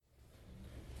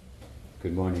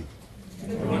Good morning.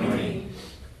 Good morning.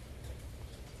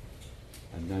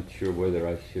 I'm not sure whether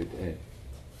I should,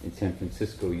 in San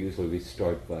Francisco usually we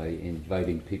start by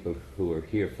inviting people who are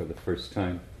here for the first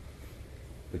time,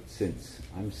 but since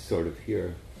I'm sort of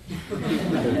here, I'm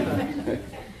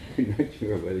not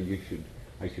sure whether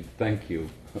I should thank you.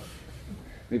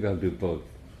 Maybe I'll do both.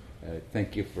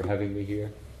 Thank you for having me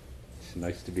here. It's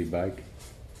nice to be back.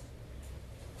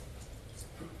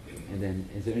 And then,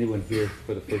 is there anyone here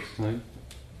for the first time?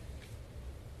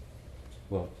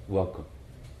 Well, welcome.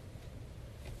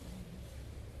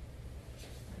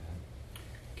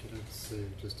 Can I say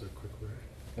just a quick word?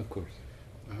 Of course.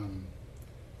 You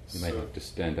So might have to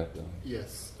stand up though.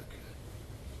 Yes, okay.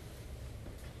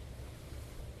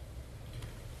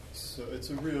 So it's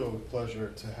a real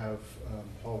pleasure to have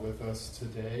Paul with us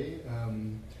today.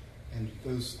 And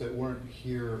those that weren't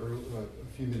here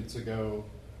a few minutes ago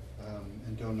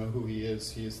and don't know who he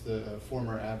is the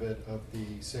former abbot of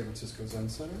the San Francisco Zen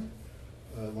Center,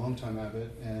 a longtime abbot,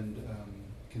 and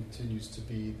continues to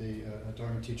be the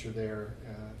Dharma teacher there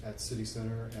at City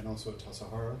Center and also at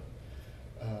Tassajara.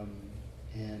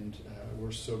 And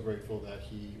we're so grateful that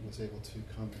he was able to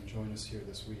come and join us here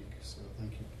this week. So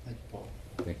thank you, Paul.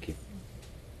 Thank you.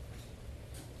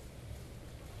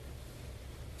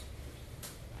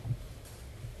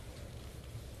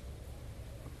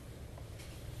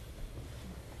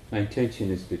 My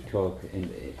intention is to talk,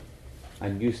 and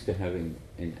I'm used to having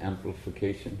an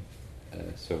amplification,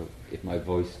 so if my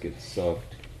voice gets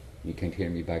soft, you can't hear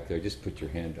me back there, just put your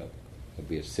hand up. It'll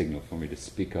be a signal for me to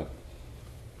speak up.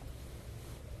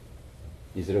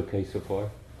 Is it okay so far?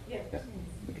 Yes. Yeah.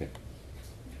 Okay.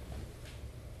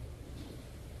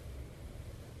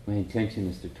 My intention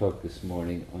is to talk this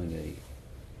morning on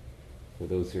for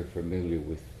those who are familiar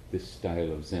with this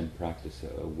style of Zen practice,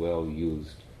 a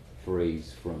well-used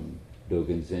phrase from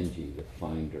Dogen Zenji, the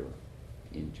founder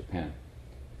in Japan.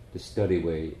 The study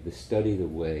the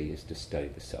way is to study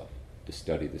the self. To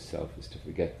study the self is to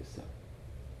forget the self.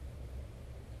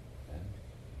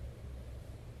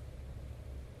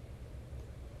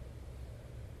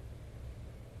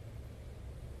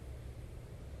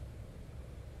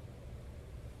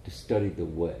 To study the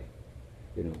way.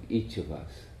 Each of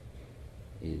us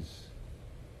is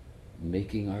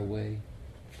making our way,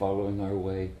 following our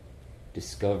way,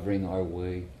 discovering our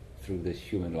way through this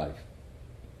human life.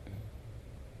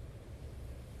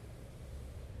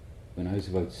 When I was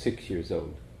about 6 years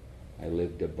old, I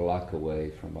lived a block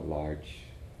away from a large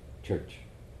church.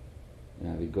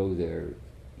 And I would go there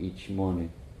each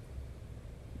morning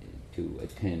to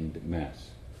attend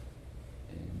Mass.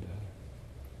 And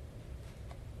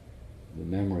the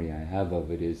memory I have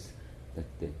of it is that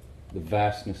the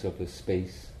vastness of the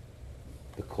space,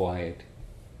 the quiet,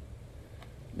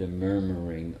 the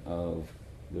murmuring of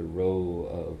the row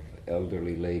of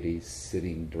elderly ladies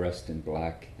sitting dressed in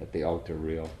black at the altar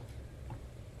rail,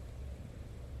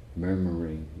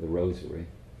 murmuring the rosary,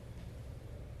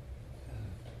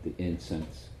 the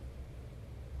incense.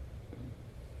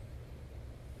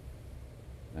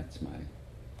 That's my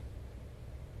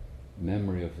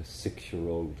memory of a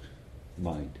 6-year-old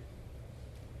mind.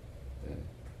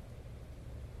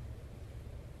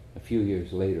 A few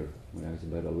years later, when I was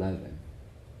about 11,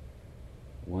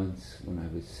 once when I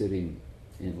was sitting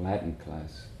in Latin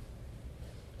class,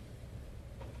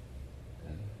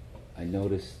 I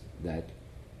noticed that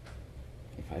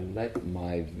if I let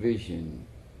my vision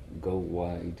go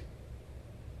wide,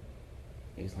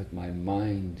 it's like my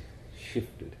mind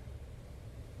shifted.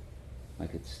 I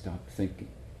could stop thinking.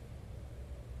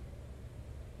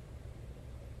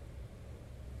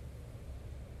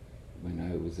 When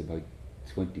I was about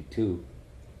 22,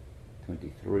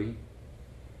 23,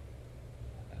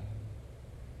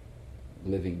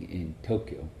 living in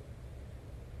Tokyo,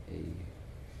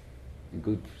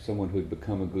 someone who had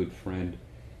become a good friend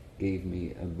gave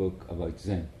me a book about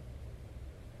Zen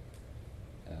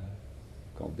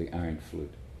called The Iron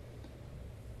Flute.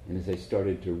 And as I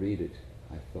started to read it,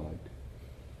 I thought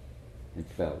and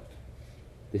felt,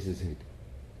 this is it,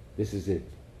 this is it,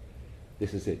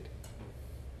 this is it.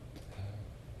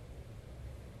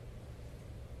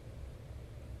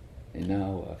 And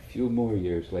now, a few more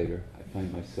years later, I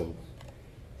find myself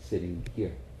sitting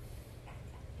here,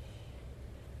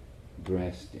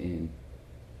 dressed in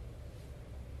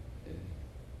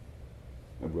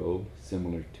a robe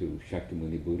similar to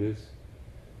Shakyamuni Buddha's,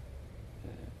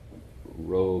 a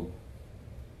robe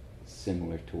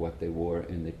similar to what they wore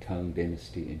in the Tang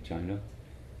Dynasty in China,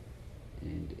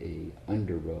 and a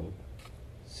underrobe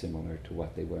similar to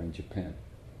what they wear in Japan.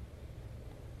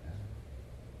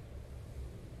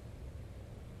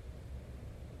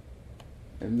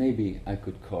 And maybe I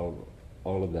could call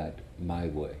all of that my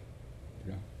way.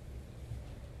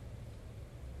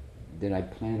 Did I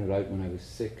plan it out when I was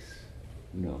 6?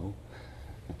 No.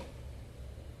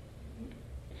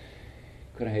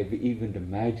 Could I have even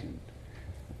imagined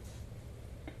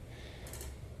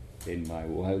in my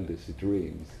wildest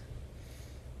dreams,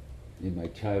 in my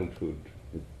childhood,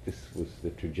 that this was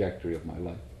the trajectory of my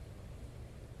life?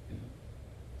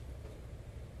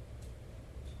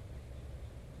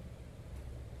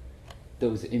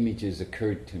 Those images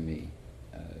occurred to me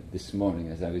this morning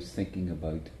as I was thinking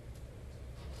about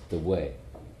the way.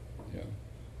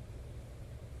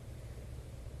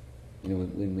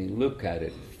 When we look at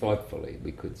it thoughtfully,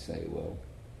 we could say, well,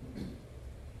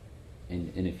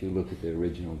 and if you look at the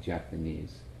original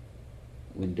Japanese,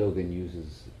 when Dogen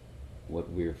uses what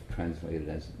we've translated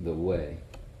as the way,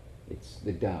 it's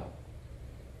the Tao.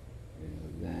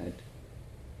 That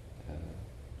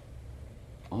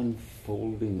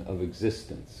unfolding of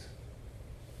existence.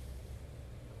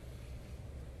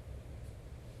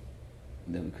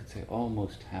 Then we could say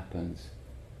almost happens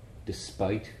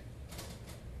despite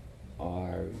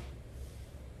our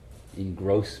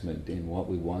engrossment in what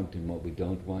we want and what we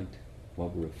don't want,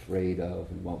 what we're afraid of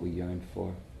and what we yearn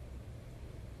for.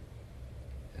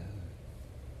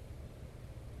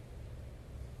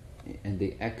 And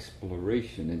the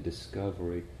exploration and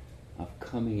discovery of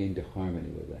coming into harmony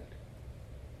with that.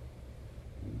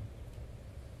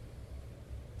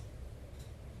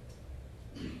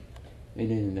 And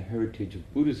in the heritage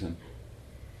of Buddhism,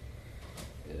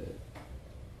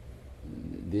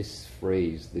 this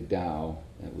phrase, the Tao,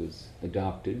 that was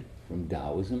adopted from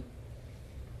Taoism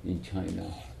in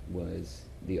China, was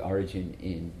the origin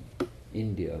in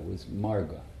India, was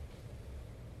Marga,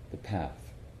 the path.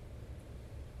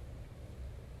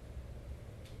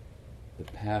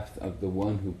 The path of the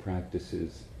one who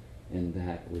practices in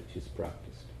that which is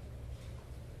practiced.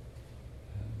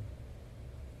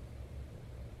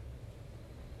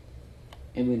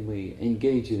 And when we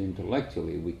engage it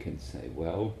intellectually, we can say,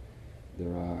 well,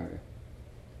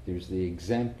 there's the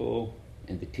example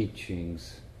and the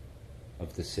teachings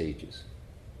of the sages.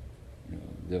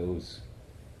 Those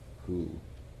who,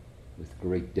 with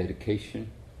great dedication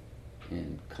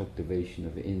and cultivation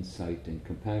of insight and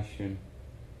compassion,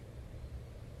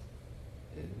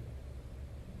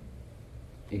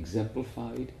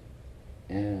 exemplified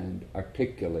and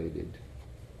articulated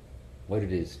what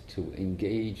it is to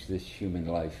engage this human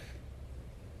life,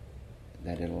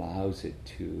 that it allows it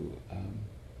to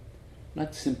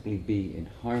not simply be in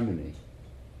harmony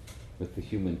with the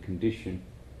human condition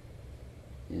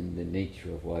in the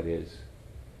nature of what is,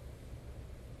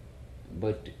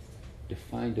 but to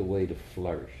find a way to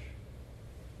flourish.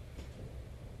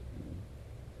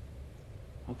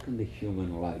 How can the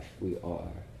human life we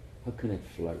are, how can it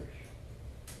flourish?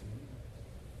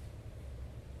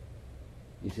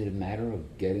 Is it a matter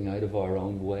of getting out of our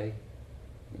own way?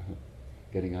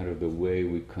 Getting out of the way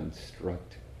we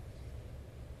construct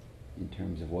in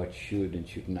terms of what should and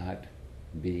should not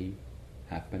be,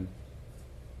 happen?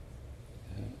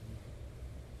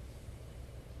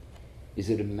 Is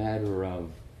it a matter of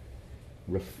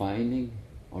refining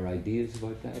our ideas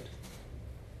about that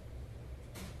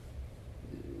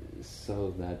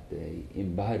so that they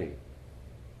embody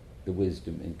the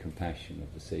wisdom and compassion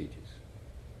of the sages?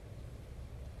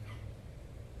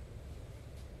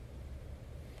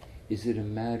 Is it a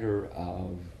matter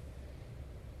of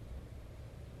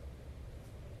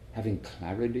having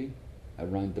clarity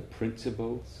around the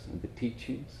principles and the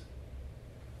teachings,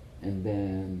 and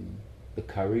then the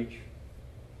courage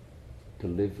to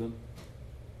live them?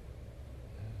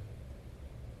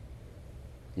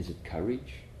 Is it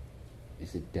courage?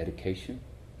 Is it dedication?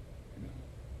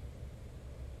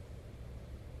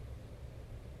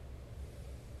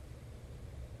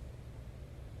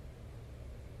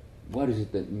 What is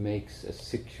it that makes a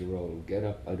 6-year-old get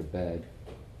up out of bed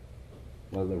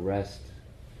while the rest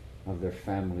of their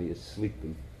family is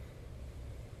sleeping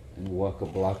and walk a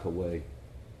block away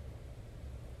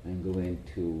and go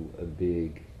into a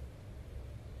big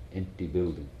empty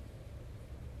building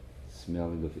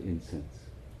smelling of incense?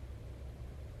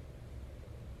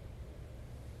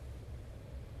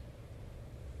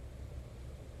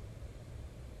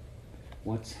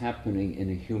 What's happening in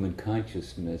a human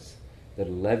consciousness that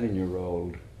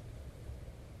 11-year-old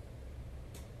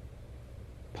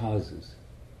pauses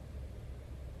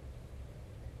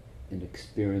and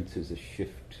experiences a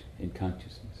shift in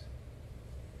consciousness?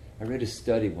 I read a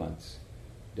study once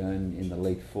done in the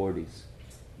late 40s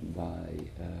by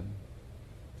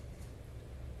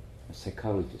a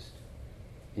psychologist,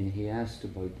 and he asked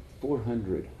about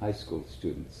 400 high school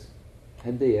students,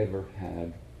 had they ever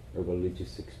had a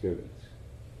religious experience?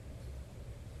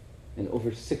 And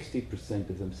over 60%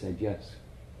 of them said yes.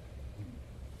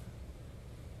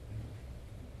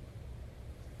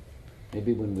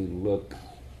 Maybe when we look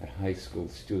at high school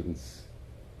students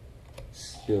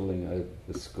spilling out of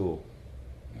the school,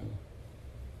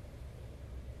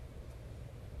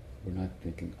 we're not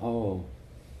thinking, oh,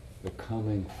 they're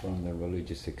coming from their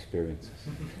religious experiences.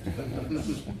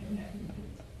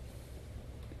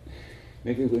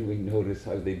 Maybe when we notice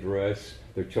how they dress,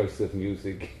 their choice of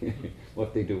music,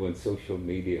 what they do on social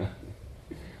media,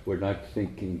 we're not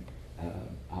thinking,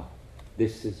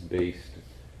 this is based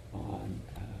on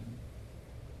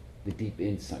the deep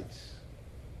insights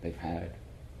they've had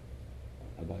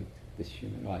about this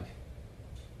human life.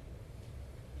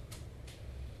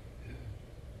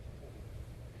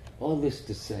 All this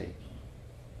to say,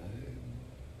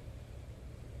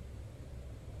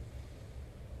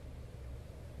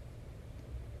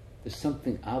 there's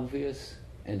something obvious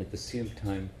and at the same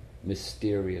time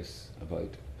mysterious about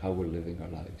how we're living our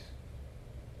lives.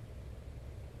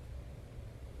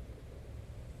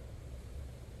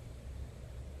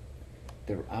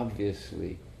 They're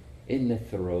obviously in the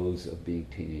throes of being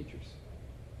teenagers.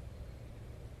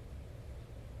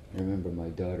 I remember my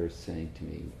daughter saying to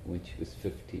me when she was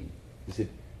 15, she said,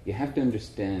 you have to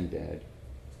understand, Dad,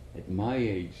 at my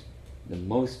age, the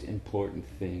most important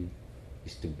thing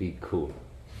is to be cool.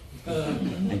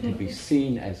 And to be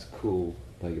seen as cool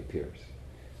by your peers.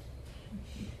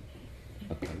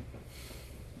 Okay.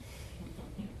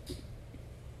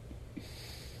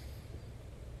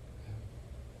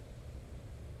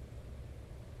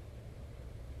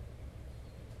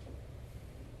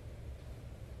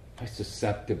 How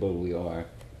susceptible we are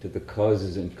to the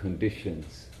causes and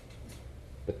conditions,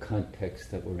 the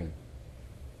context that we're in.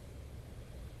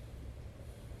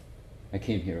 I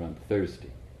came here on Thursday.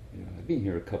 I've been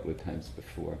here a couple of times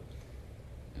before,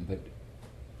 but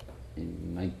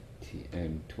in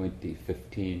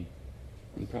 2015,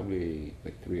 and probably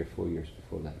like 3 or 4 years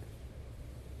before that.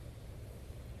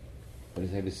 But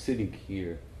as I was sitting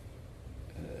here,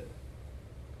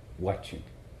 watching,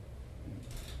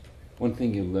 one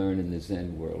thing you learn in the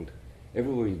Zen world,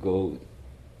 everywhere you go,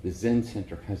 the Zen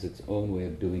center has its own way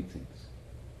of doing things.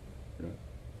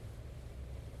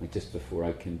 Like just before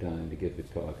I came down to give the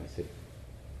talk, I said,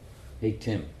 hey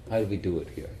Tim, how do we do it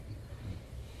here?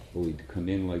 Well, we'd come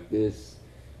in like this,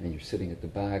 and you're sitting at the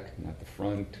back, not the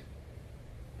front.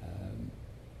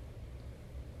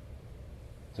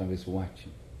 So I was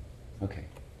watching. Okay,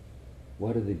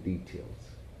 what are the details?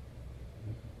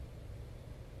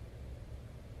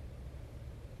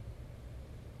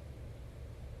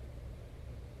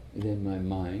 And then my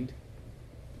mind,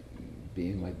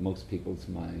 being like most people's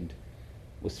mind,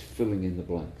 was filling in the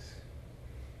blanks.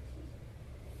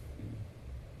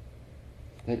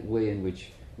 That way in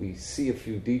which we see a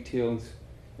few details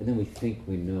and then we think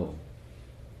we know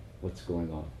what's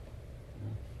going on.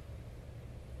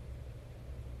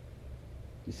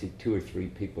 You see 2 or 3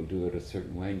 people do it a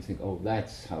certain way and you think, oh,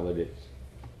 that's how it is.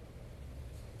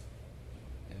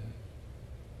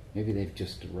 Maybe they've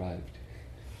just arrived.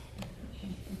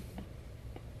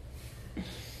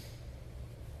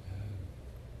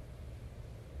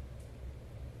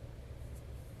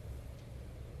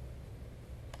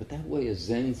 But that way a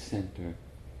Zen center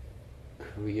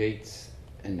creates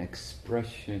an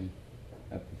expression,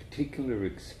 a particular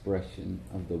expression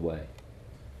of the way.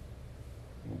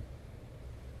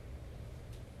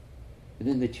 And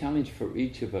then the challenge for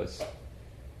each of us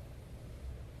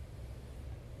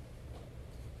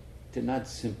to not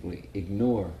simply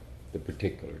ignore the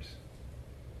particulars,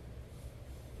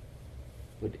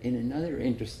 but in another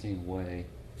interesting way,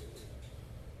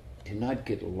 to not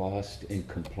get lost in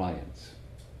compliance.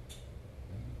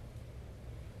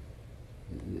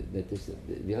 That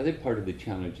the other part of the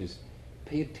challenge is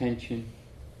pay attention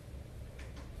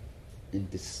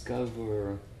and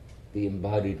discover the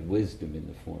embodied wisdom in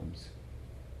the forms.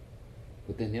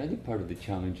 But then the other part of the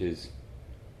challenge is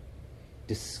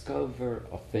discover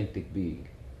authentic being.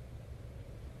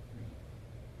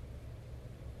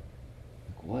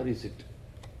 What is it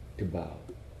to bow?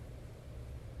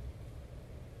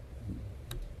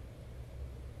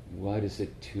 What is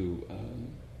it to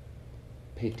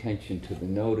pay attention to the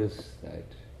notice that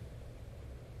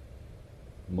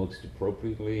most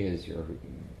appropriately as your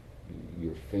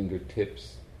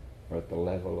fingertips are at the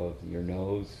level of your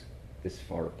nose, this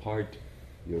far apart,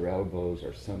 your elbows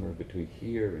are somewhere between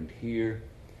here,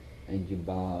 and you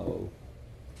bow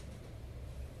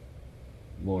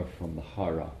more from the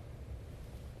hara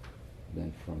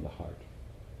than from the heart.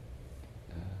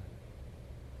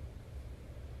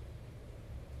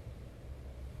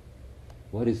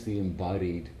 What is the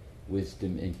embodied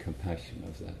wisdom and compassion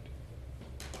of that?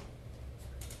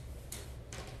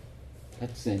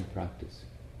 That's Zen practice.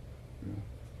 You know?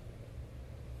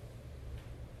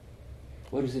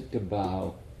 What is it to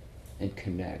bow and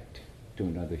connect to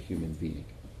another human being?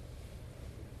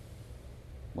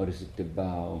 What is it to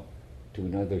bow to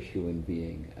another human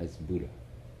being as Buddha?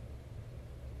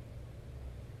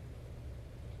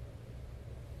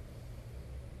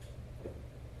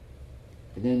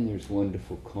 And then there's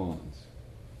wonderful koans.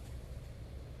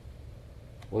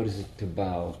 What is it to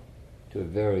bow to a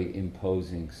very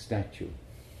imposing statue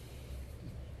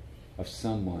of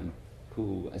someone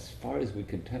who, as far as we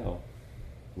can tell,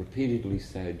 repeatedly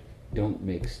said, "Don't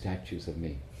make statues of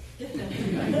me."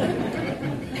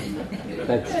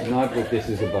 That's not what this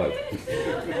is about.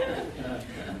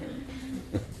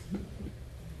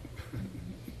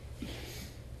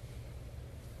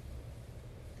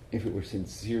 If it were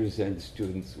sincere Zen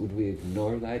students, would we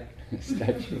ignore that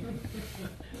statue?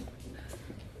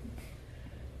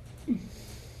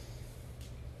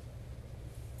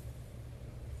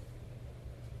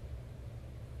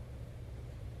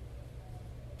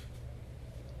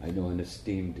 I know an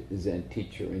esteemed Zen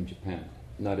teacher in Japan,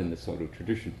 not in the Soto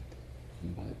tradition,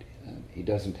 but he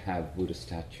doesn't have Buddha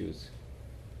statues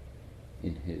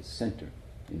in his center,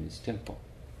 in his temple,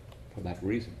 for that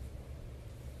reason.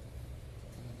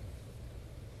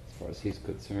 As far as he's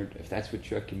concerned, if that's what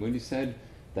Shakyamuni said,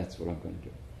 that's what I'm going to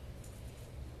do.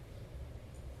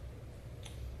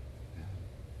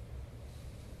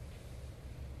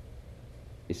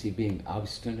 Is he being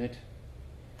obstinate,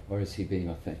 or is he being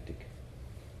authentic?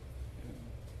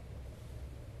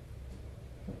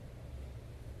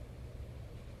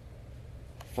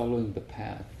 Following the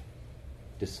path,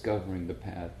 discovering the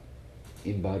path,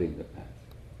 embodying the path.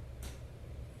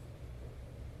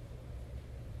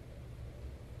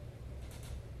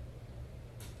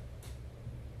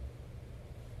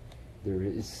 There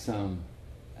is some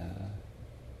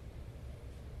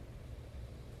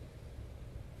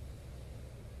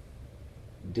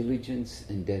diligence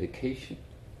and dedication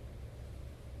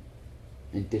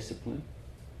and discipline,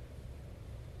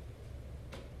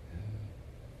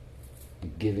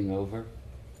 and giving over.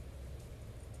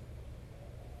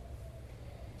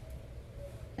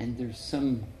 And there's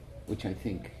some, which I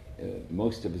think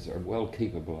most of us are well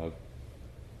capable of,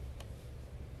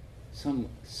 some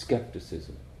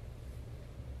skepticism.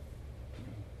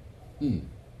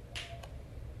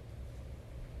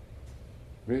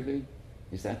 Really?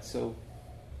 Is that so?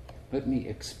 Let me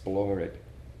explore it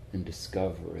and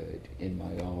discover it in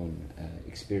my own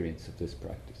experience of this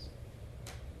practice.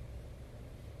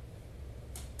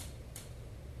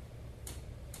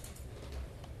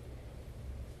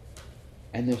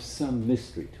 And there's some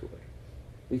mystery to it.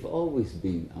 We've always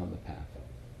been on the path,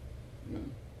 you know?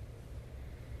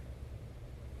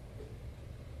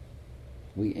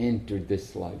 We entered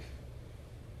this life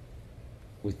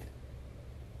with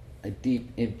a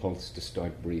deep impulse to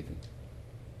start breathing.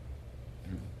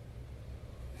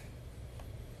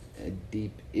 A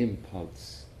deep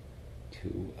impulse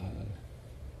to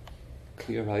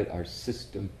clear out our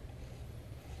system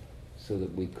so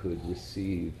that we could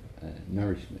receive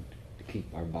nourishment to keep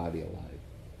our body alive.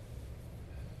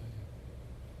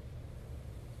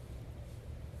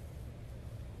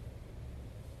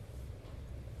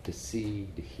 To see,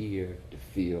 to hear, to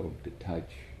feel, to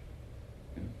touch.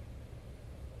 You know?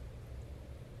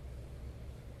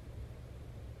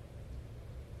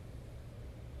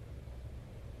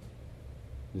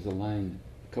 There's a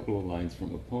couple of lines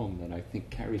from a poem that I think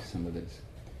carries some of this.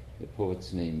 The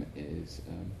poet's name is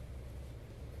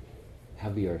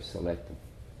Javier Soleto.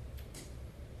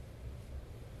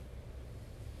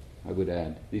 I would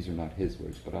add, these are not his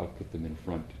words, but I'll put them in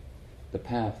front. The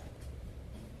path,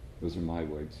 those are my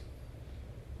words,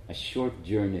 a short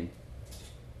journey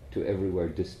to everywhere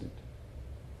distant.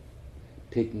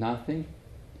 Take nothing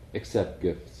except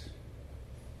gifts.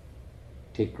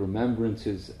 Take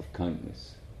remembrances of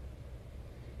kindness.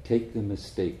 Take the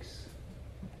mistakes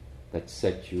that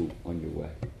set you on your way.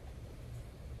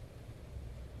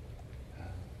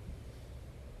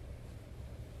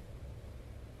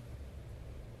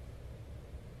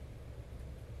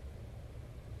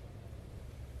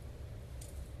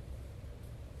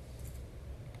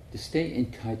 To stay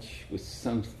in touch with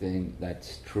something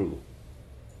that's true,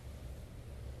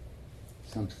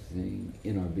 something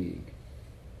in our being.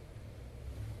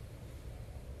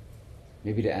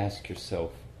 Maybe to ask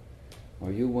yourself,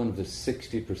 are you one of the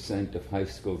 60% of high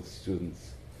school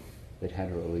students that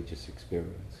had a religious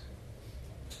experience?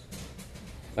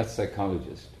 That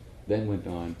psychologist then went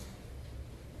on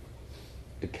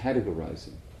to categorize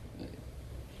them.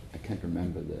 I can't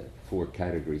remember the 4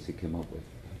 categories he came up with.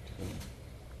 But,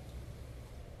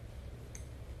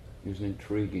 there's an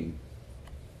intriguing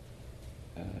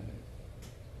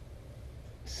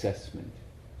assessment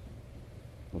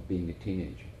of being a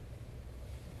teenager.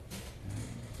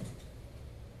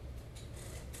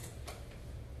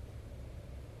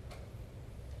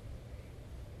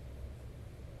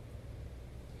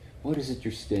 What is it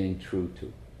you're staying true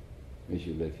to as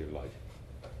you live your life?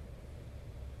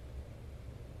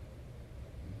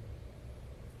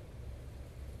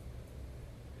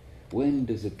 When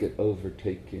does it get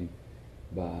overtaken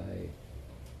by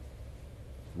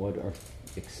what are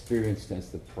experienced as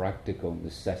the practical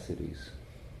necessities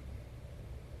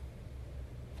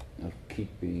of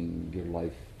keeping your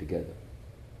life together?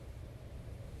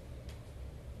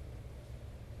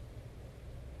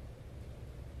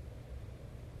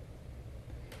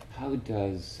 How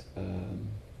does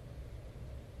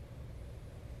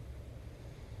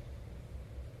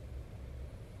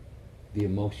the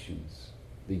emotions,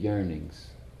 the yearnings,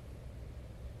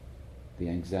 the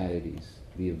anxieties,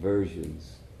 the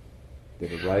aversions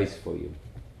that arise for you,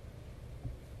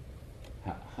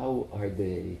 how are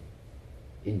they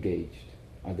engaged?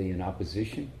 Are they in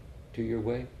opposition to your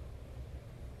way?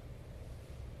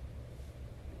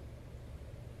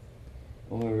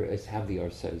 Or, as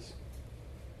Javier says,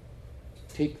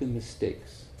 take the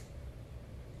mistakes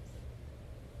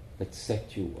that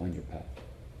set you on your path.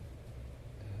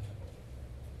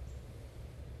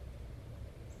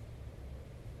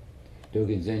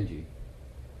 Dogen Zenji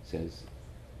says,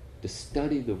 to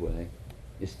study the way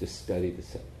is to study the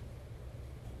self.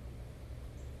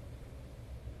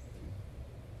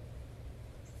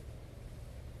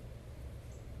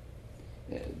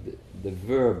 The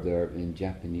verb there in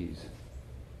Japanese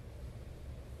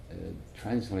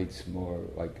translates more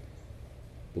like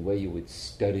the way you would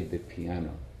study the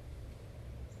piano.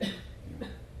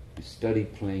 You study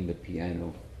playing the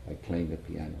piano by playing the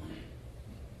piano.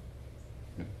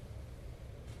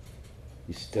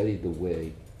 You study the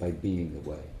way by being the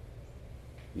way.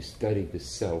 You study the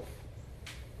self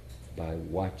by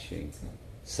watching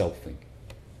selfing,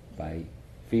 by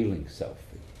feeling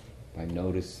selfing, by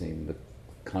noticing the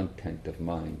content of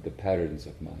mind, the patterns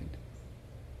of mind.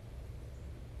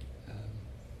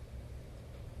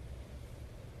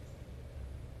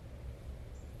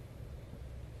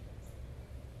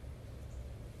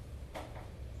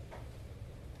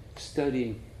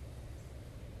 Studying,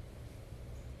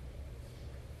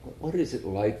 what is it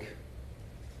like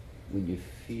when you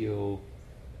feel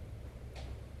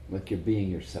like you're being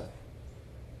yourself?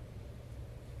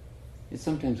 And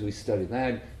sometimes we study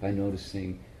that by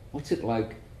noticing, what's it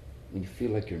like when you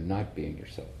feel like you're not being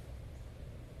yourself?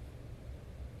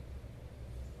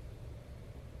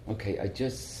 Okay, I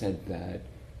just said that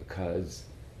because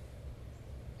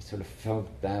I sort of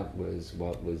felt that was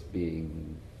what was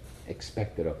being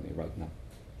expected of me right now.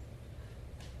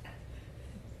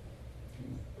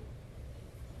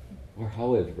 Or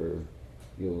however,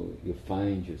 you'll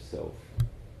find yourself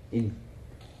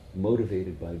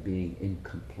motivated by being in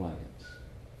compliance.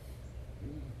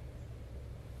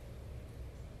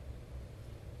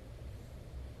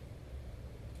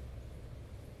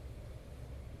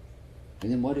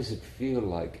 And then what does it feel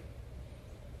like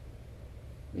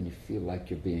when you feel like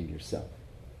you're being yourself?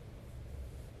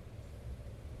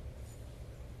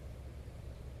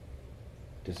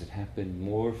 Does it happen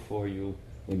more for you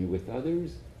when you're with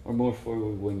others, or more for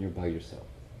you when you're by yourself?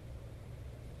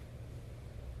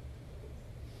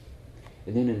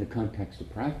 And then in the context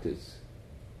of practice,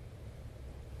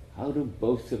 how do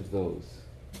both of those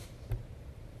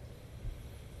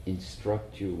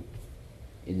instruct you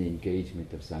in the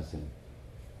engagement of Zazen?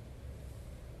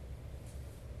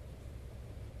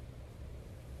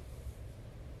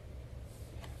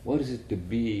 What is it to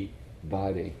be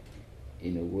body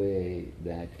in a way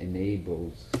that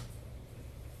enables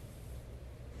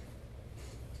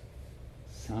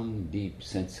some deep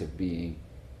sense of being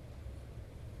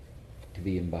to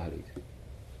be embodied?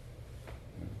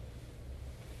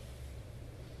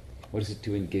 What is it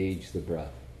to engage the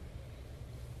breath?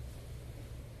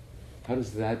 How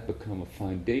does that become a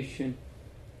foundation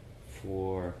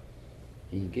for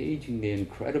engaging the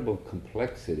incredible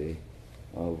complexity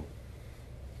of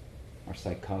our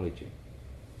psychology,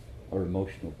 our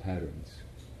emotional patterns,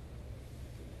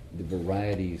 the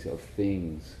varieties of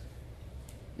things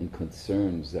and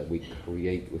concerns that we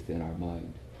create within our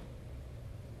mind?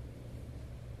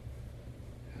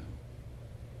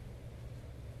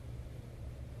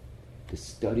 To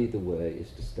study the way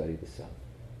is to study the self.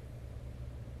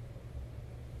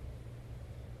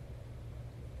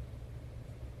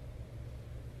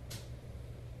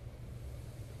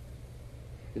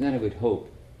 And then I would hope,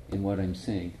 in what I'm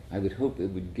saying, I would hope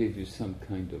it would give you some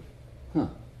kind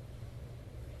of,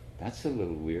 that's a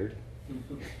little weird.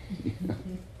 You know?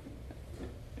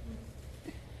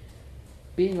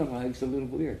 Being alive's a little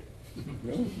weird.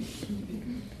 No?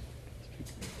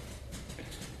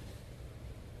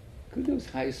 Could those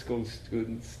high school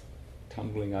students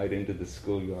tumbling out into the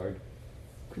schoolyard,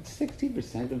 could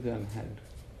 60% of them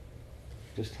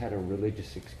just had a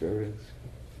religious experience?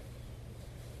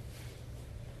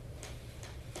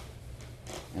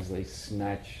 As they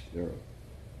snatch their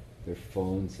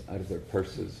phones out of their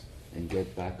purses and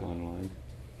get back online.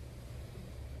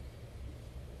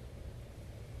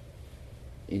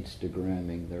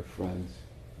 Instagramming their friends,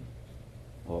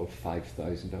 all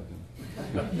 5,000 of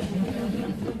them.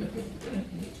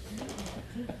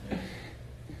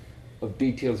 Of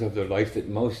details of their life that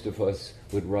most of us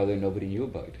would rather nobody knew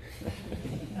about.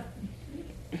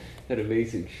 That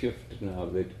amazing shift now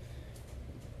that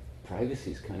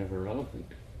privacy is kind of irrelevant.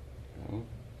 You know?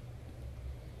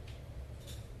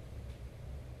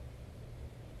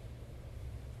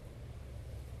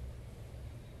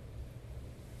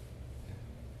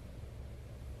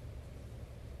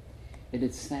 And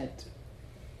it's that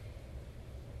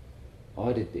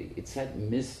oddity, it's that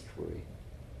mystery,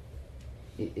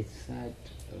 it's that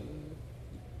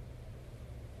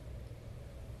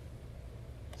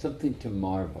something to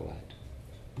marvel at.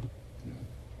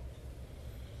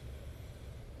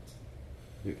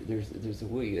 You know? There's a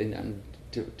way, and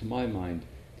to my mind,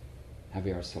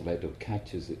 Javier Soledo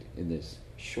catches it in this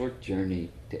short journey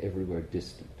to everywhere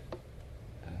distant.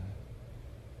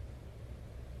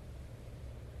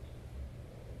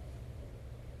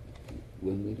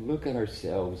 When we look at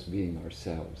ourselves being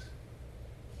ourselves,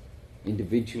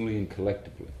 individually and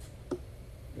collectively,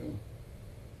 you know,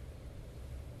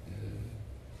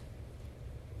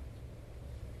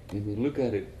 when we look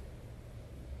at it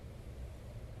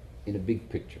in a big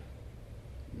picture,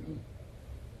 you know,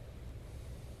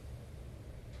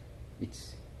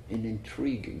 it's an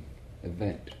intriguing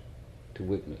event to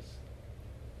witness.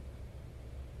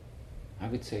 I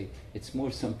would say it's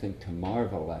more something to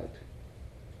marvel at.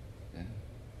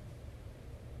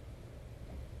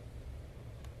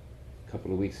 A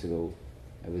couple of weeks ago,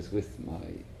 I was with my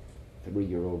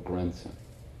 3-year-old grandson,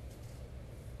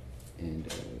 and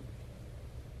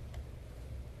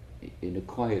in a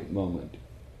quiet moment,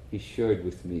 he shared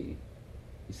with me,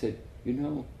 he said, "You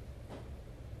know,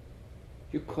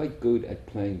 you're quite good at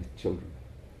playing with children."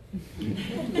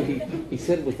 He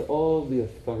said it with all the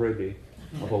authority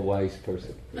of a wise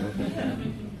person. You know?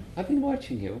 I've been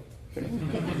watching you. You know?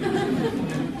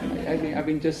 I've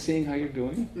been just seeing how you're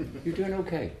doing. You're doing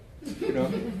okay. You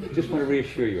know, just want to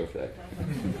reassure you of that.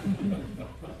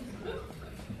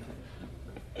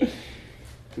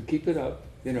 So keep it up,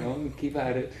 you know, and keep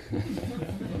at it.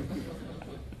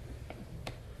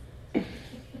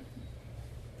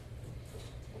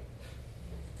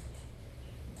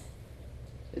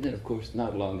 And then, of course,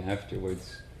 not long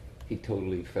afterwards, he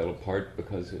totally fell apart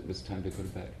because it was time to go to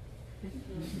bed.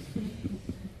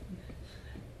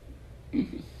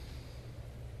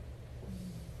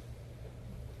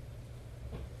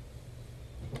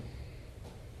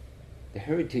 The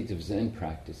heritage of Zen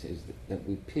practice is that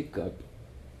we pick up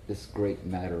this great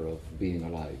matter of being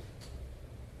alive.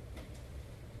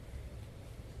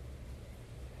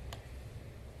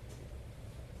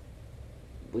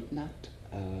 But not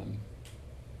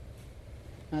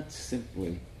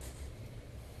simply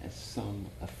as some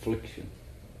affliction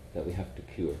that we have to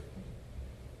cure,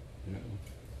 you know,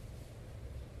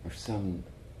 or some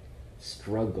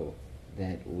struggle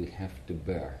that we have to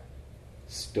bear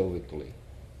stoically,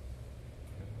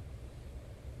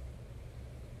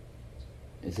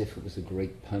 as if it was a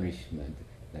great punishment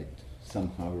that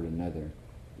somehow or another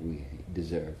we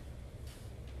deserve.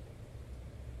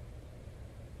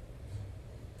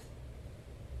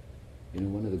 You know,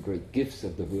 one of the great gifts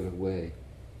of the Buddha way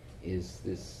is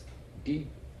this deep,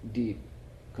 deep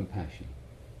compassion.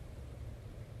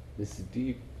 This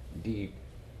deep, deep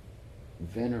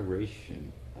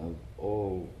veneration of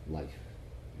all life,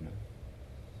 you know.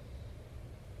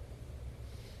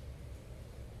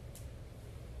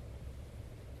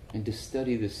 And to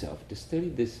study the self, to study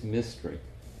this mystery,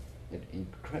 that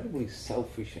incredibly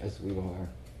selfish as we are,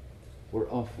 we're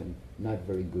often not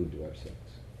very good to ourselves.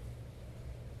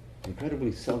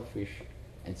 Incredibly selfish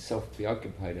and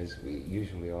self-preoccupied as we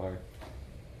usually are,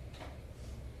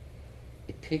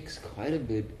 it takes quite a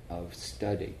bit of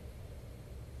study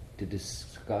to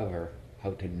discover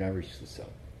how to nourish the self,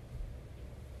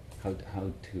 how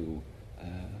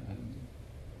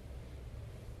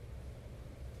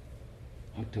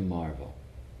to marvel.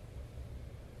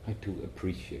 how to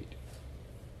appreciate,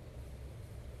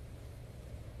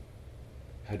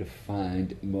 how to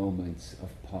find moments of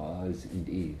pause and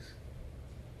ease,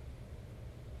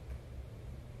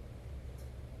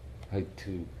 how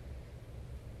to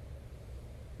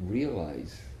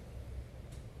realize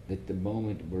that the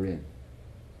moment we're in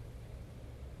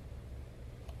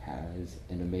has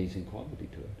an amazing quality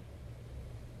to it.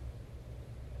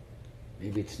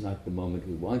 Maybe it's not the moment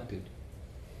we wanted.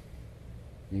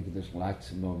 Maybe there's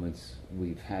lots of moments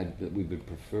we've had that we would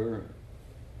prefer,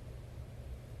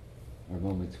 or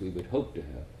moments we would hope to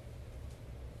have.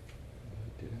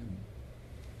 But,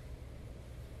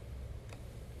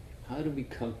 how do we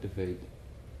cultivate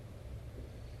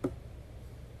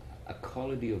a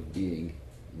quality of being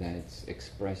that's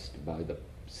expressed by the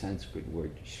Sanskrit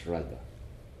word shraddha,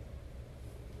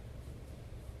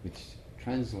 which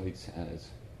translates as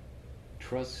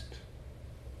trust,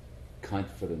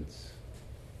 confidence,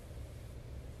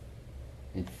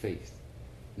 and faith.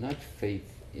 Not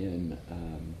faith in,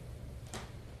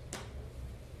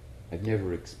 I've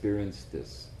never experienced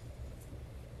this,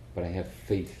 but I have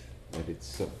faith that it's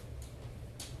so.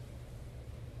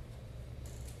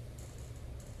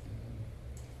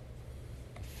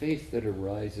 Faith that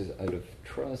arises out of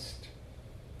trust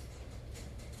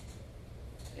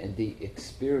and the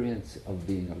experience of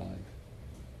being alive.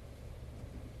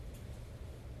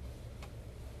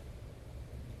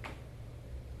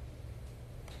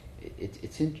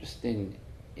 It's interesting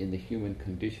in the human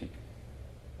condition.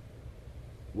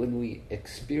 When we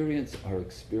experience our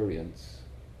experience,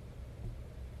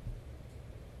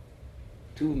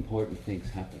 two important things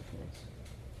happen for us.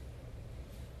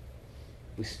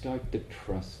 We start to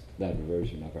trust that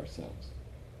version of ourselves.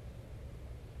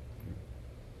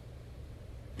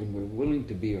 When we're willing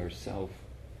to be ourselves,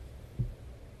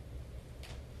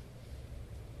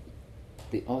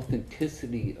 the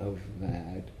authenticity of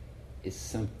that is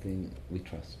something we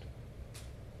trust.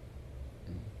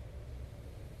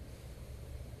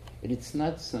 And it's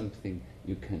not something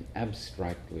you can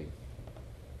abstractly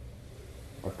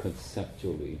or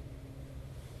conceptually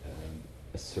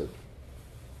assert.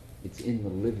 It's in the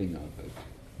living of it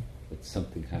that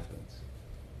something happens.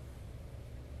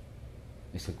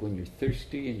 It's like when you're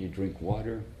thirsty and you drink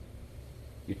water,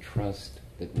 you trust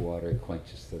that water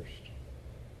quenches thirst.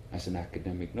 As an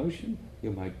academic notion,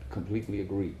 you might completely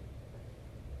agree.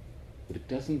 But it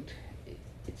doesn't,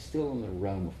 it's still in the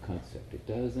realm of concept. It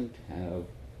doesn't have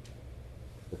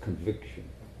the conviction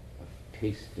of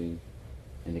tasting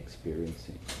and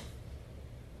experiencing.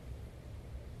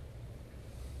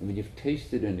 I mean, you've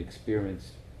tasted and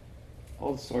experienced,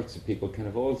 all sorts of people can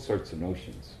have all sorts of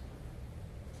notions.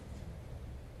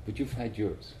 But you've had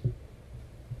yours.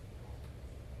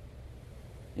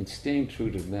 And staying true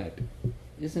to that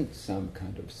isn't some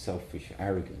kind of selfish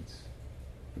arrogance.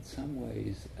 In some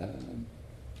ways,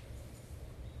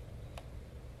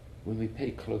 when we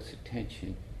pay close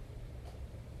attention,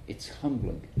 it's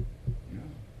humbling. You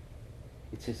know?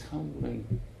 It's as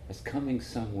humbling as coming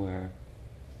somewhere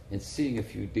and seeing a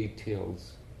few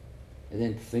details and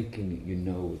then thinking you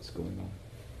know what's going on.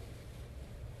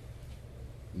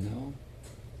 No.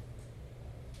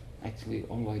 Actually,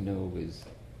 all I know is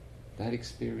that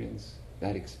experience, and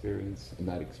that experience.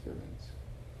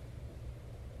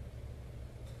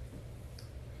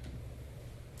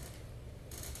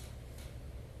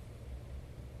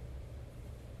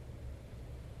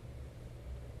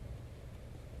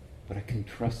 But I can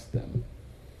trust them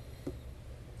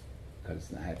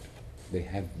because they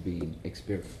have been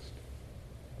experienced.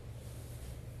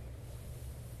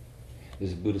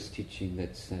 There's a Buddhist teaching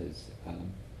that says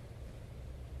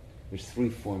there's three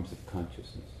forms of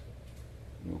consciousness,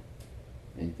 you know,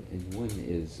 and one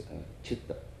is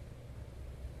chitta,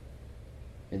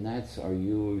 and that's our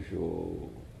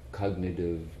usual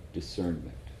cognitive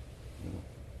discernment, you know,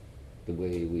 the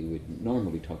way we would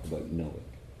normally talk about knowing,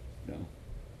 you know.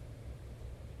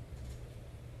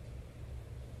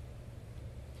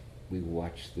 We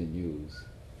watch the news,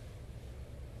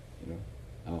 you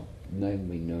know, then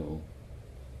we know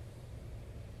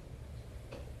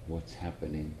what's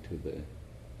happening to the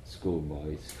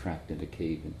schoolboys trapped in a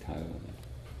cave in Thailand,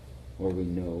 or we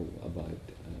know about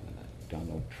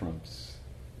Donald Trump's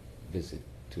visit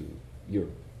to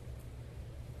Europe.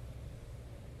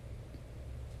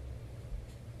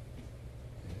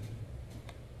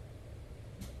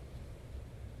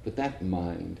 But that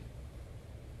mind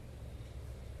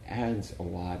adds a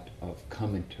lot of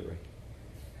commentary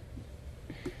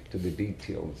to the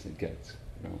details it gets,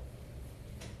 you know.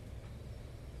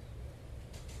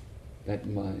 That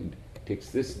mind takes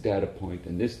this data point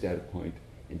and this data point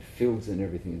and fills in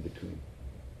everything in between.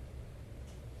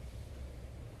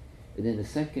 And then the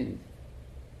second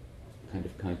kind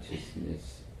of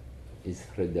consciousness is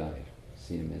Hridaya,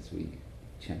 same as we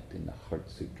chant in the Heart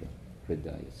Sutra,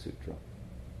 Hridaya Sutra.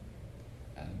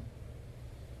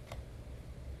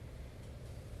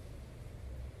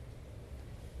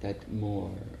 That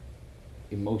more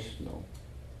emotional,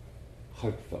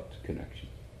 heartfelt connection,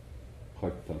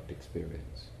 heartfelt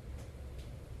experience.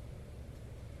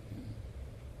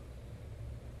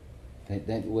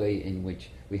 That way in which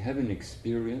we have an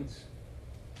experience,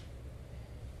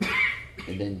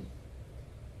 and then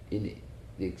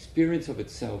the experience of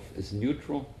itself is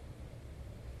neutral,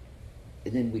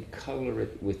 and then we color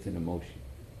it with an emotion.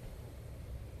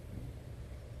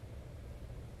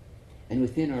 And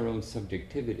within our own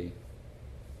subjectivity,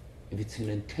 if it's an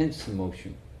intense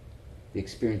emotion, the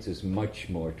experience is much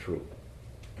more true.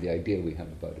 The idea we have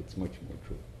about it's much more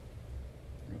true.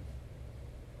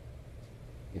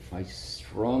 If I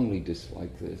strongly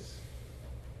dislike this,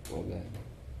 well then,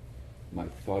 my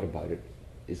thought about it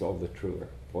is all the truer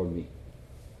for me.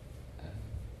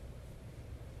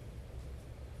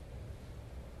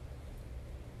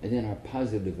 And then our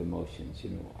positive emotions,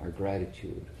 our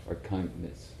gratitude, our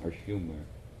kindness, our humor,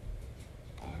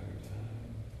 our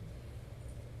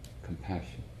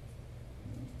compassion.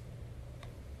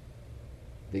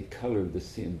 They color the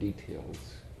same details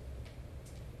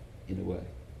in a way.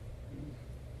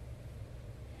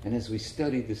 And as we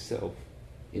study the self,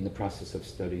 in the process of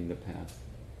studying the path,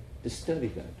 to study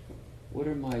that, what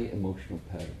are my emotional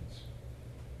patterns?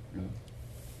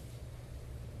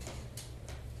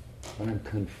 When I'm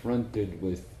confronted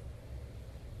with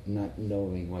not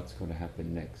knowing what's going to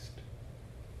happen next,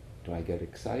 do I get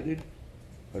excited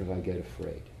or do I get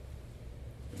afraid?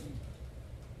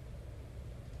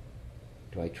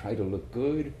 Do I try to look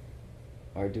good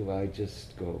or do I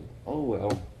just go, oh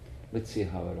well, let's see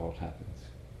how it all happens?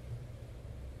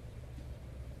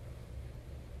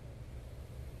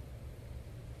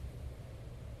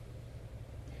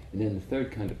 And then the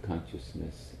third kind of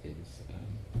consciousness is,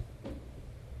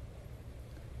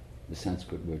 the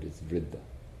Sanskrit word is vriddha,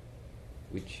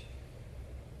 which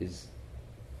is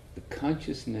the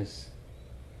consciousness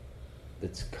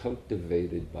that's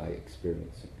cultivated by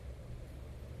experiencing.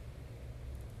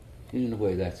 And in a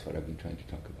way, that's what I've been trying to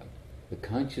talk about. The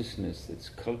consciousness that's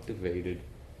cultivated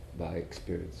by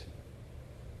experiencing.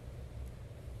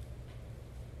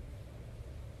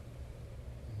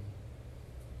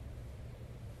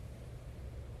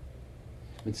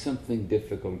 When something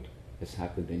difficult has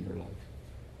happened in your life,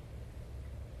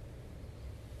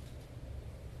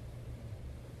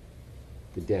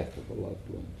 the death of a loved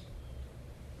one,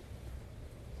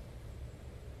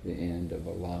 the end of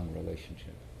a long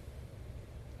relationship,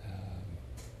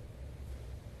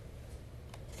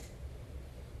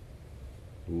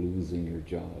 losing your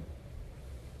job,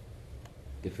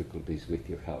 difficulties with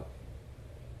your health.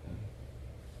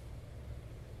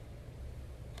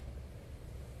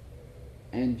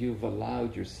 And you've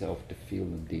allowed yourself to feel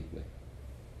them deeply,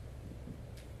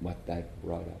 what that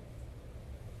brought up.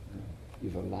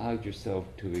 You've allowed yourself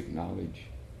to acknowledge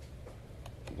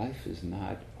life is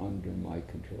not under my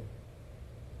control.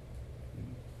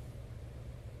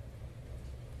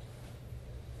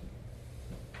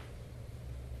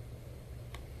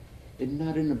 And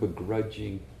not in a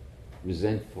begrudging,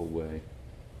 resentful way,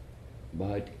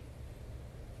 but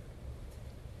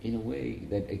in a way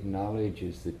that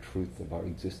acknowledges the truth of our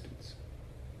existence,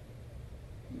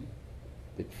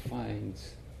 that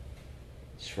finds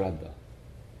Shraddha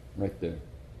right there.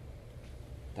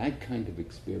 That kind of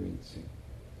experiencing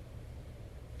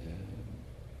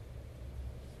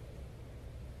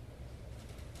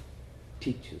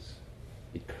teaches.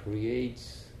 It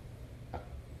creates a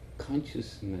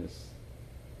consciousness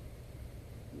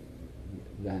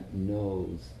that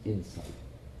knows insight.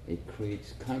 It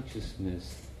creates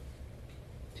consciousness,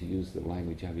 to use the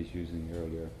language I was using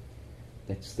earlier,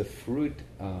 that's the fruit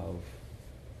of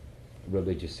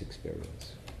religious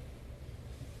experience.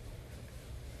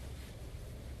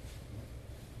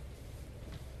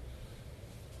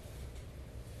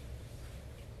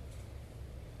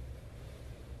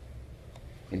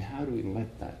 And how do we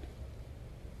let that,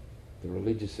 the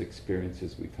religious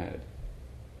experiences we've had,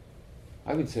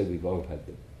 I would say we've all had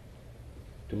them.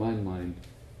 To my mind,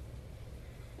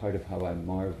 part of how I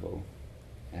marvel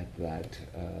at that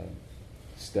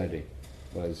study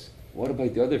was, what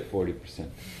about the other 40%?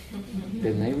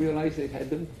 Didn't they realize they had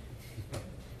them?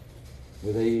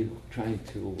 Were they trying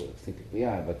to think,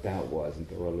 yeah, but that wasn't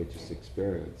a religious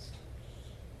experience.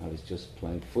 I was just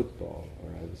playing football,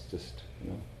 or I was just,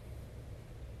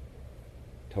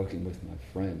 talking with my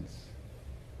friends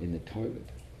in the toilet,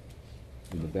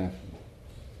 in the bathroom.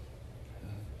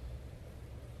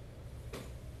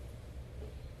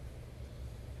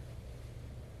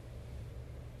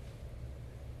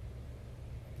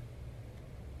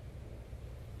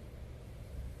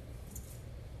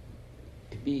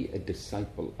 be a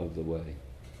disciple of the way,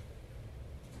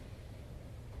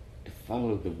 to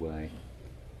follow the way,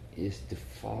 is to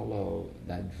follow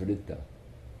that vritta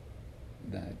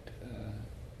that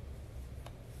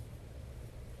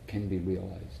can be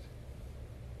realized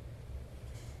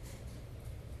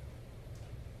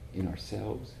in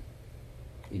ourselves,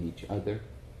 in each other,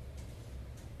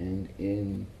 and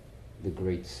in the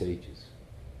great sages.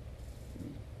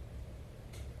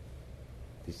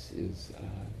 This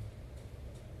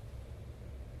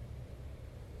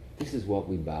is what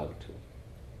we bow to.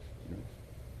 You know.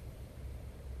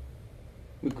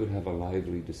 We could have a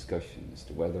lively discussion as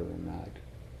to whether or not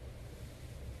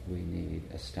we need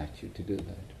a statue to do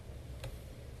that.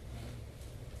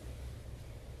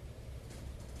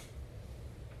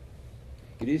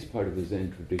 It is part of the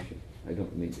Zen tradition. I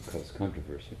don't mean to cause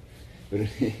controversy, but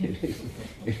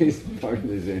it is part of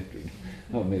the Zen tradition.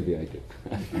 Oh, maybe I do.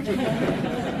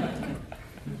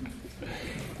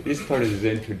 It is part of the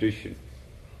Zen tradition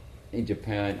in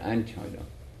Japan and China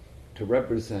to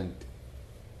represent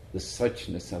the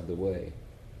suchness of the way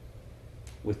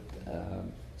with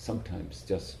sometimes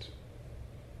just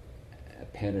a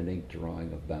pen and ink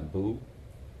drawing of bamboo,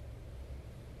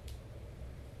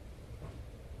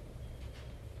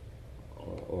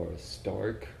 or a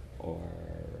stork, or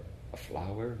a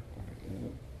flower, or, you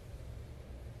know.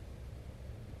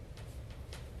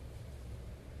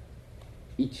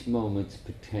 Each moment's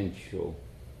potential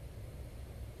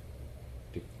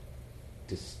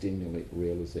to stimulate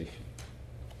realization,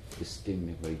 to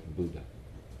stimulate Buddha.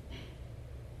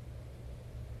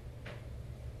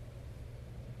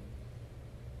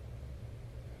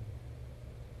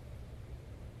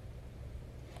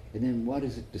 And then what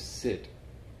is it to sit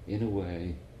in a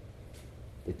way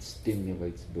that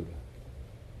stimulates Buddha?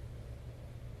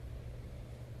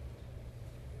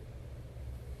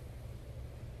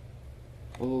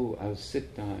 Oh, I'll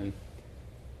sit down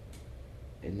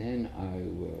and then I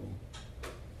will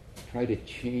try to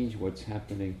change what's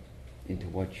happening into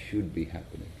what should be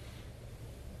happening.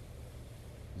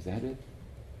 Is that it?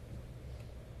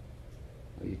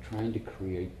 Are you trying to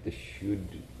create the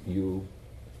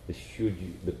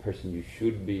person you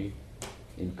should be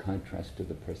in contrast to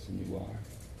the person you are?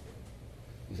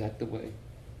 Is that the way?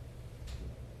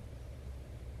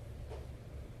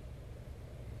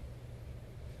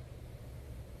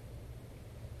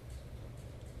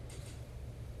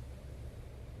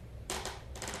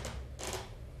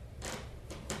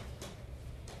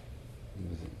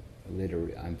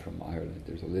 I'm from Ireland.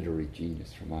 There's a literary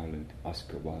genius from Ireland,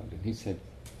 Oscar Wilde, and he said,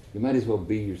 "You might as well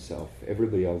be yourself.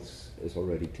 Everybody else is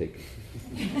already taken."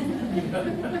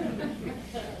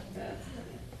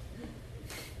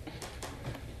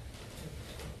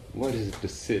 What is it to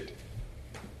sit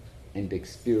and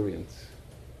experience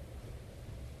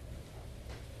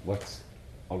what's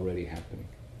already happening?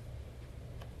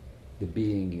 The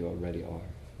being you already are.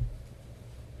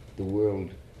 The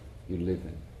world you live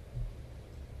in.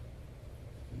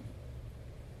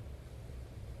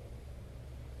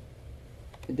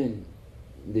 And then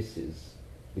this is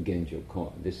the Genjo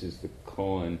koan. This is the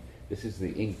koan. This is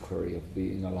the inquiry of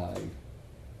being alive.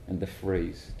 And the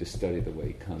phrase, to study the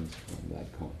way, comes from that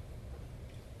koan.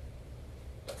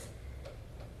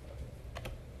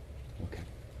 Okay.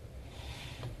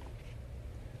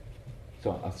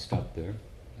 So I'll stop there.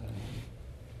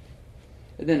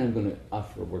 And then I'm going to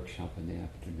offer a workshop in the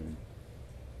afternoon.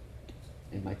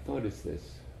 And my thought is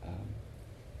this.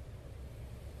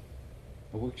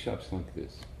 A workshop's like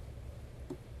this.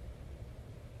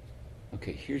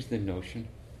 Okay, here's the notion.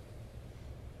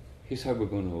 Here's how we're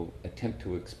going to attempt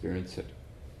to experience it.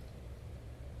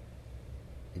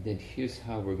 And then here's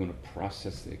how we're going to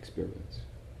process the experience.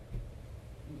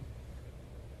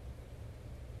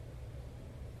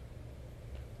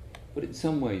 But in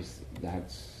some ways,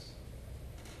 that's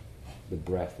the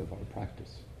breadth of our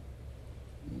practice.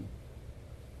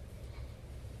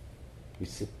 We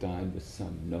sit down with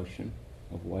some notion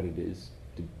of what it is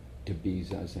to be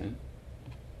Zazen.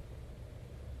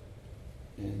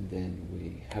 And then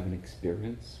we have an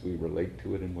experience, we relate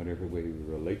to it in whatever way we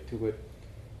relate to it,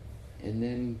 and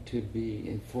then to be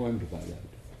informed by that.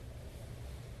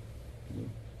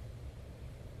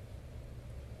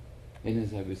 And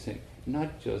as I was saying,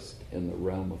 not just in the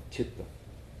realm of citta,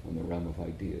 in the realm of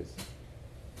ideas,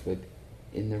 but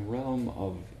in the realm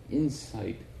of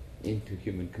insight into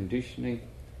human conditioning,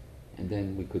 and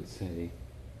then we could say,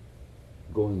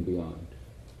 going beyond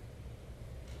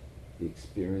the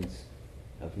experience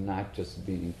of not just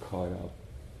being caught up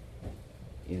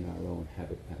in our own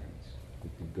habit patterns. We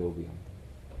could go beyond them.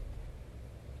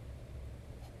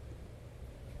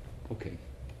 Okay,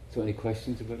 so any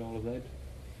questions about all of that?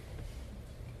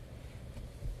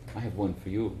 I have one for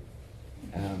you.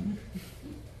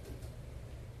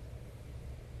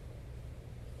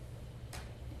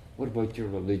 What about your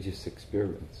religious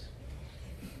experience?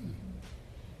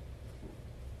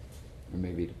 Or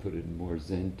maybe to put it in more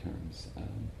Zen terms,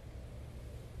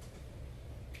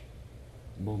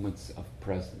 moments of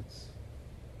presence.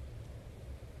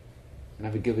 And I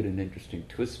would give it an interesting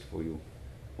twist for you.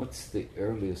 What's the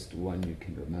earliest one you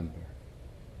can remember?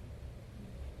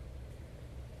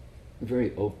 We're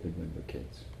very open when we're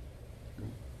kids.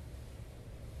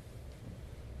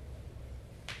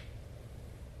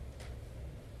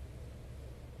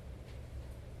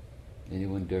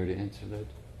 Anyone dare to answer that?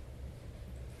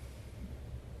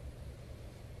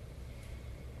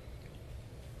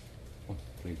 Oh,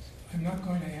 please. I'm not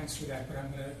going to answer that, but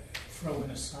I'm going to throw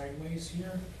in a sideways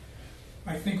here.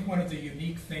 I think one of the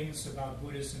unique things about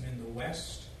Buddhism in the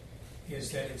West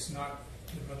is that it's not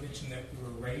the religion that we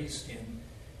were raised in.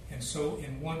 And so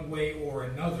in one way or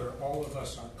another, all of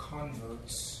us are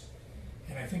converts.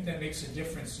 And I think that makes a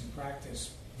difference in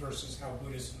practice versus how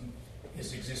Buddhism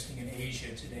is existing in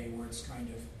Asia today, where it's kind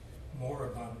of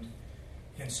moribund.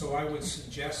 And so I would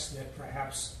suggest that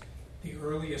perhaps the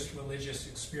earliest religious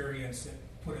experience that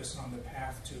put us on the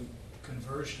path to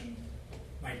conversion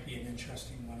might be an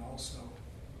interesting one also.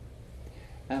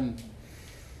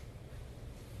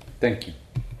 Thank you.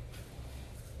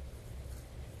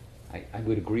 I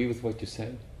would agree with what you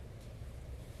said.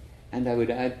 And I would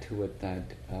add to it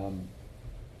that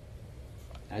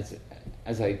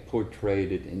as I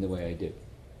portrayed it in the way I did,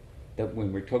 that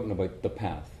when we're talking about the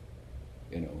path,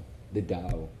 the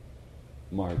Tao,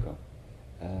 Marga,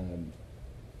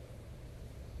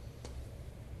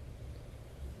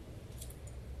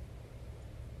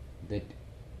 that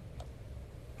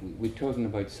we're talking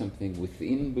about something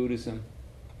within Buddhism,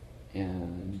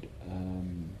 and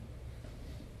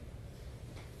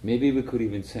maybe we could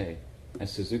even say,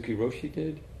 as Suzuki Roshi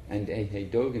did and Eihei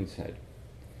Dogen said,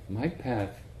 my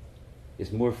path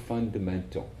is more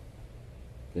fundamental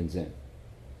than Zen.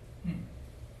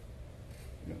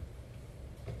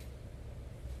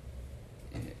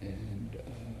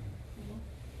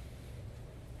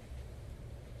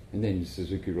 And then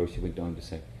Suzuki Roshi went on to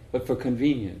say, but for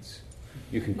convenience,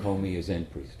 you can call me a Zen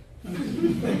priest.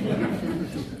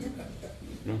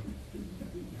 No?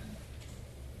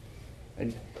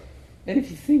 And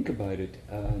if you think about it,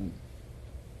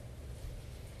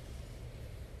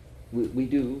 we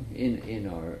do, in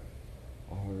our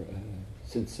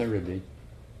sincerity,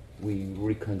 we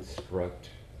reconstruct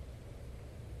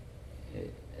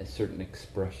a certain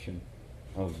expression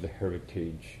of the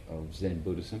heritage of Zen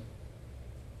Buddhism.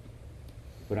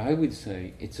 But I would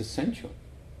say it's essential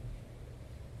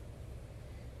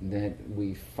that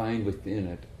we find within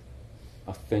it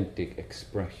authentic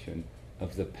expression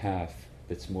of the path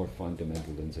that's more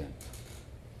fundamental than Zen.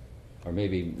 Or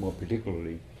maybe more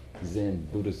particularly, Zen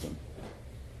Buddhism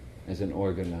as an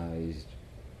organized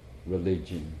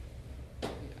religion.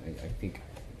 I think,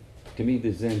 to me,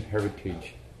 the Zen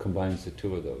heritage combines the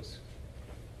two of those.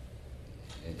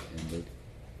 And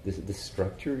the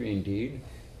structure, indeed,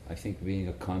 I think being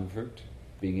a convert,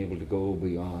 being able to go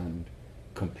beyond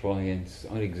compliance,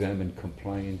 unexamined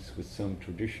compliance with some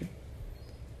tradition.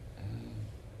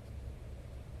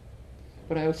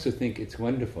 But I also think it's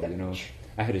wonderful,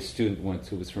 I had a student once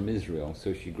who was from Israel,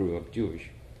 so she grew up Jewish.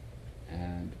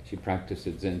 And she practiced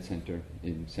at Zen Center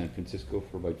in San Francisco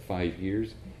for about 5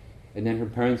 years. And then her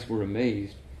parents were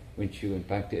amazed when she went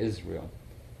back to Israel.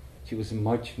 She was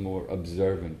much more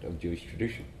observant of Jewish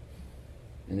tradition.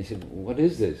 And they said, what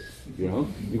is this?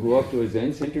 You go off to a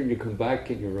Zen Center and you come back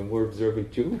and you're a more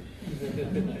observant Jew?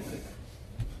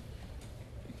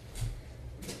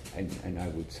 and I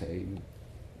would say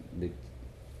that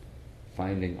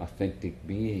finding authentic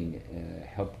being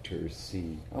helped her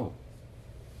see,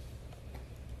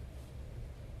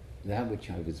 that which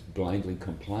I was blindly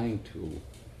complying to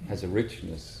has a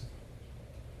richness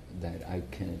that I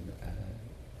can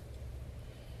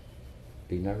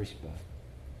be nourished by.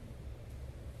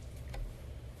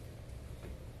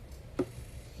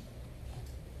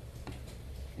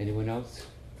 Anyone else?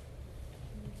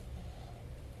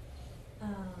 I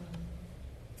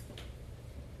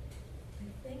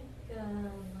think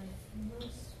my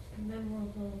most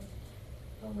memorable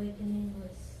awakening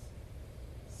was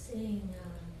seeing a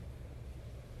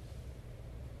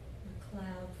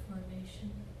cloud formation,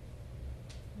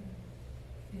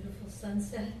 beautiful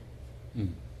sunset.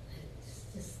 It's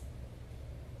just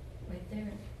right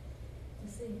there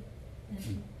to see and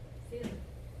feel it.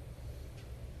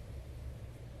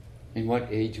 In what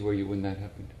age were you when that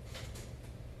happened?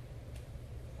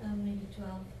 Maybe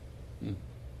 12.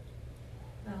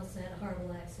 I also had a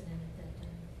horrible accident at that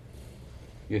time.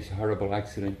 You had a horrible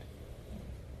accident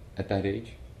at that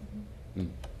age?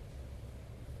 Mhm.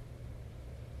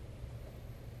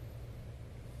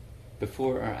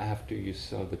 Before or after you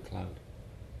saw the cloud?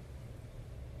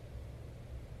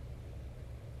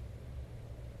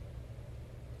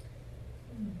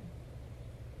 Hmm.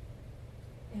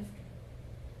 After.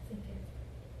 I think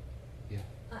after. Yeah.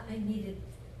 I needed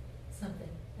something,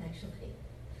 actually.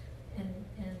 And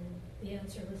the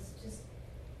answer was just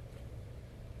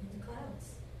in the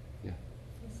clouds, Yeah.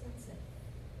 the sunset.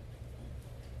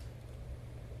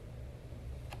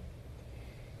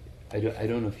 I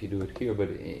don't know if you do it here, but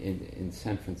in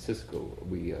San Francisco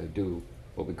we do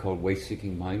what we call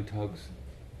way-seeking mind talks.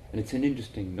 And it's an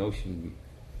interesting notion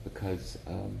because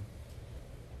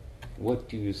what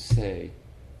do you say,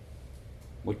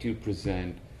 what do you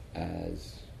present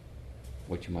as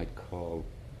what you might call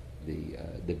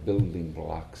the building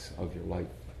blocks of your life,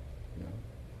 you know?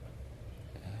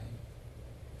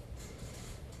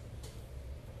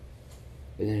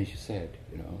 And then as you said,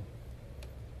 you know,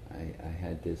 I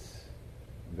had this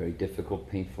very difficult,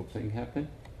 painful thing happen,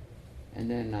 and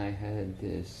then I had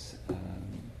this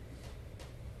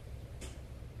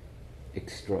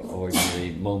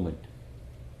extraordinary moment.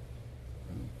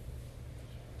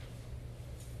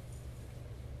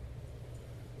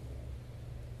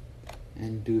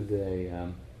 And do they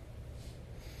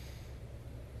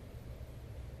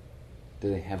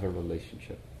have a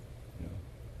relationship? You know,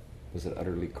 was it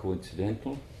utterly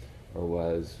coincidental, or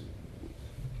was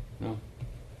no?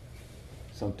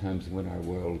 Sometimes when our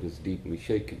world is deeply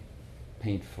shaken,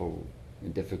 painful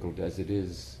and difficult as it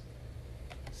is,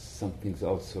 some things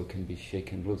also can be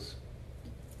shaken loose.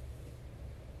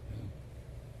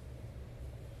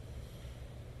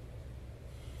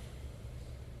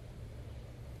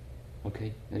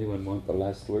 Okay, anyone want the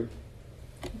last word?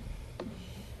 I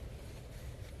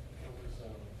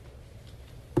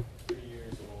was 3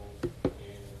 years old and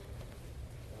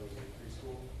I was in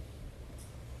preschool.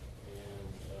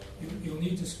 And You'll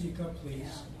need to speak up,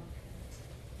 please.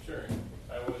 sure,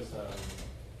 I was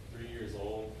 3 years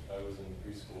old. I was in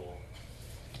preschool,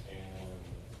 and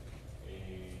a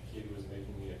kid was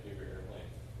making me a paper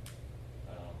airplane.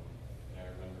 And I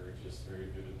remember just very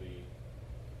vividly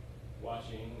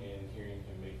watching and hearing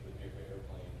him make the paper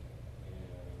airplane, and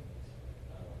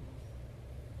I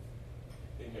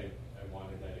think I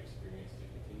wanted that experience to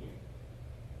continue,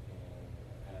 and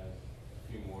I've had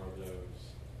a few more of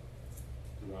those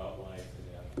throughout life,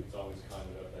 and it's always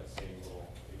conjured up that same little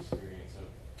experience of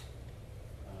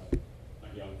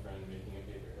a young friend making a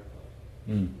paper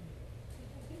airplane.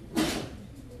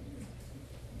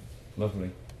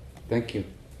 Lovely. Thank you.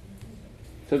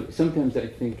 So sometimes I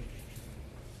think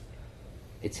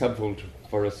it's helpful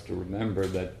for us to remember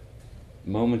that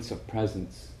moments of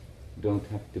presence don't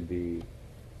have to be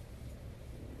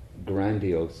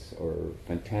grandiose or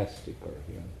fantastic, or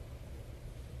you know,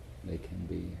 they can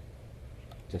be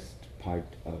just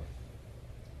part of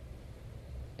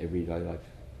everyday life.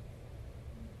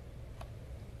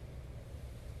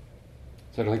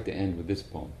 So I'd like to end with this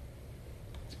poem.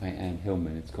 It's by Anne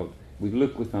Hillman. It's called "We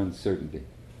Look with Uncertainty."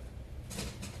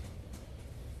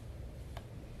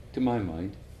 To my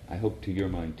mind, I hope to your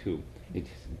mind too, it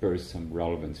bears some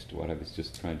relevance to what I was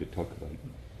just trying to talk about.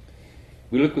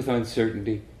 We look with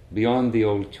uncertainty beyond the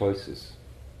old choices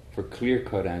for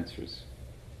clear-cut answers.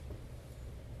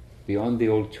 Beyond the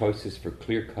old choices for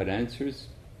clear-cut answers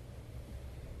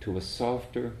to a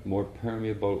softer, more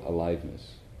permeable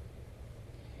aliveness,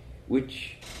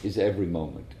 which is every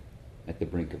moment at the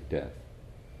brink of death.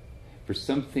 For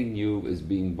something new is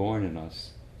being born in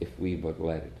us if we but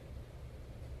let it.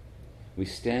 We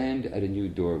stand at a new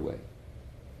doorway,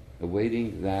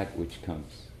 awaiting that which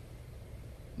comes,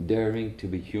 daring to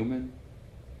be human,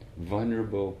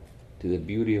 vulnerable to the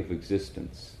beauty of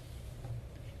existence,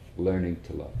 learning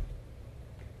to love.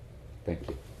 Thank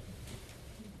you.